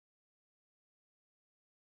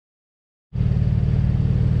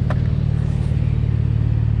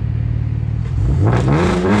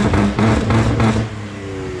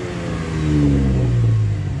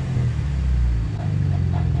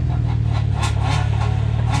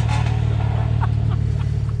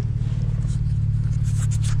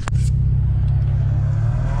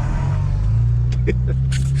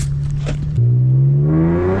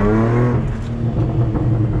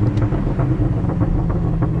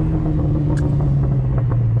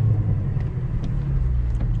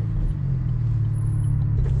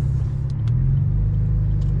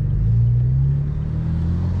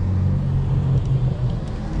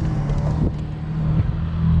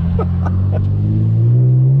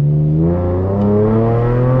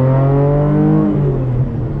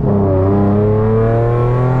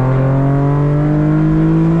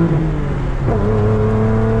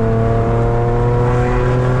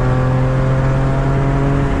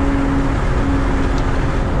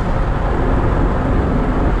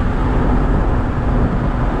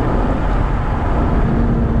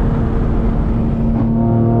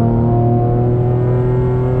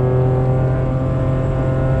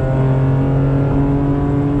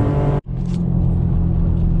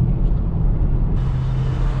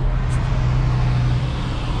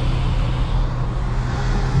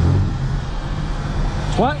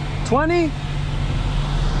20?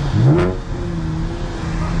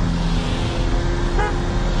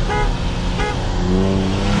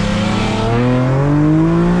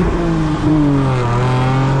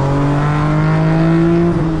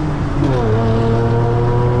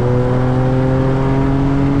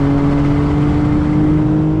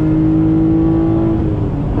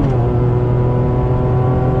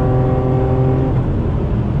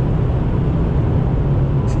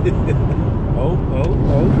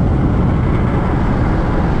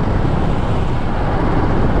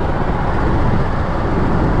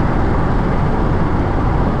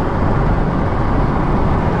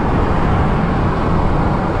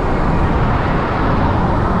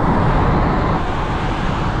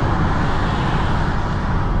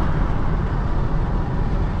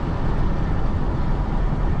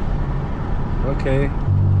 Okay,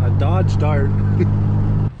 a Dodge Dart.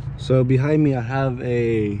 So behind me I have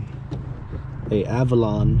a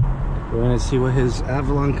Avalon. We're gonna see what his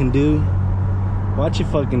Avalon can do. Watch it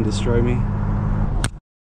fucking destroy me.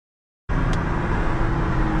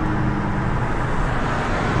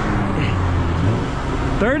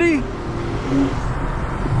 $30?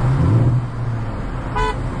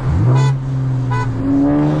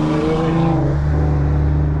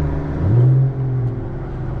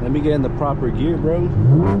 Let me get in the proper gear, bro.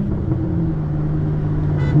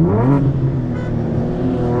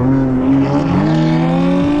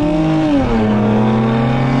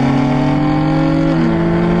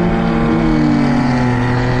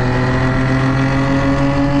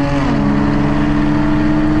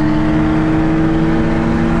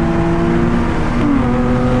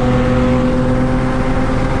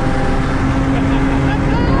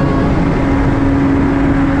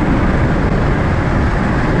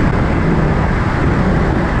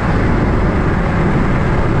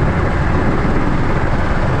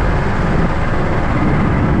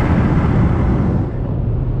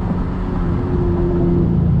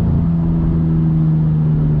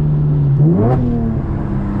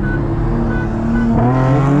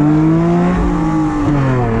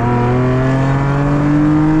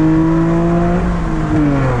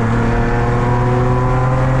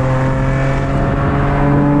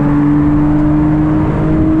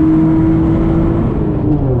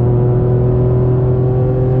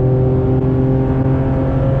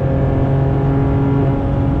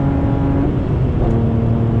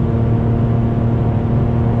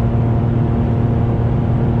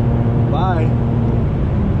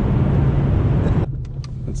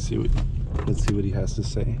 Let's see what he has to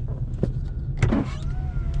say.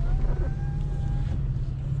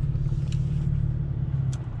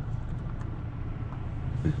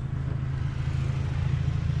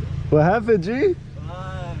 What happened, G?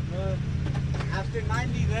 After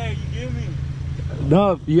 90 there, you give me.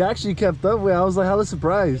 No, you actually kept up with. I was like hella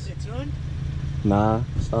surprised. Is it tuned? Nah,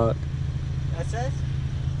 stock. SS?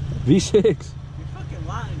 V6. You're fucking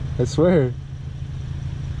lying. I swear.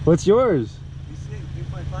 What's yours? V6,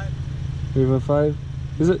 3.5. 3.5?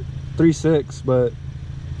 Is it 3.6? But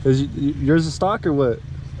is yours a stock or what?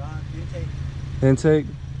 Stock, intake. Intake?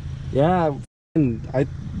 Yeah.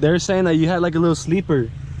 They're saying that you had like a little sleeper.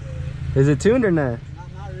 Is it tuned or not?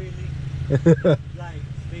 Not really. Like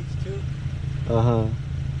stage 2. Uh-huh.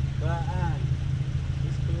 But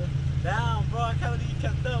it's cool. Damn, bro, I can't believe you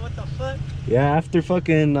kept up. What the fuck? Yeah, after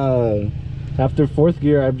fucking after fourth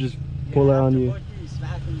gear, I just pull out on you. Fourth gear, you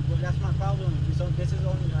smack me, bro. That's my problem. So this is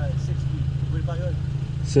only 6 speed. What about yours?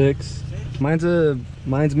 6.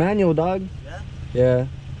 Mine's manual, dog. Yeah. Yeah.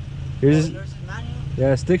 Yours Yours is manual.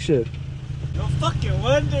 Yeah, stick shift. No fucking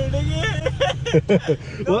wonder,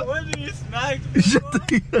 nigga. No What? wonder you smacked me,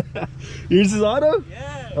 bro. Yours is auto?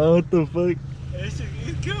 Yeah. Oh, what the fuck? It's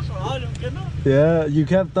good for auto, you know? Yeah, you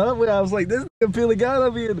kept up with it. I was like, this nigga feeling out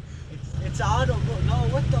of me. It's auto, bro. No,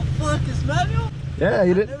 what the fuck is manual? Yeah,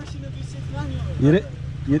 you I've didn't. never seen a V6 manual.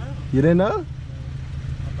 You didn't know?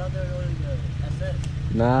 I thought they were only the SS.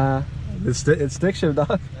 Nah, it's stick shift, dog.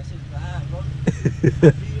 That shit's bad, bro.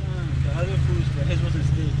 The other fools, but his wasn't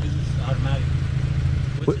stick. His was automatic.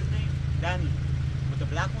 What's his name? Danny. With the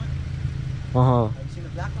black one? Uh-huh. Have you seen the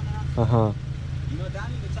black one around? Uh-huh. You know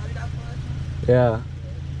Danny, the Charlie that one? Yeah.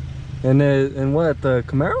 And what, the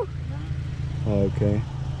Camaro? Oh, okay.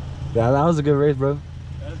 Yeah, that was a good race, bro.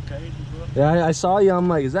 That's crazy, bro. Yeah, I saw you. I'm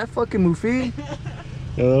like, is that fucking Mufi?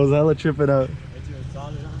 Yeah, that was hella tripping out. It's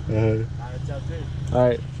solid, huh? Alright, Alright, sounds good.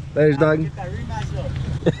 alright. Laters, dog. Get that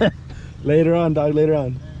rematch, though. Later on, dog. Later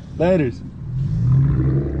on. Laters.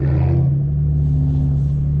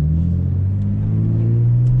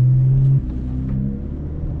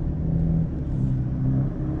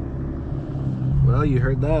 Well, Oh, you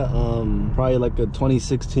heard that? Probably like a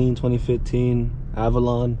 2016, 2015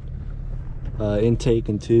 Avalon intake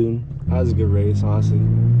and tune. That was a good race, honestly.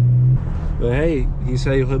 But hey, he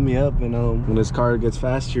said he'll hit me up, you know, when his car gets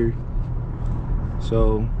faster.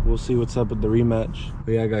 So we'll see what's up with the rematch.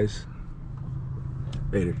 But yeah, guys,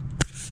 later.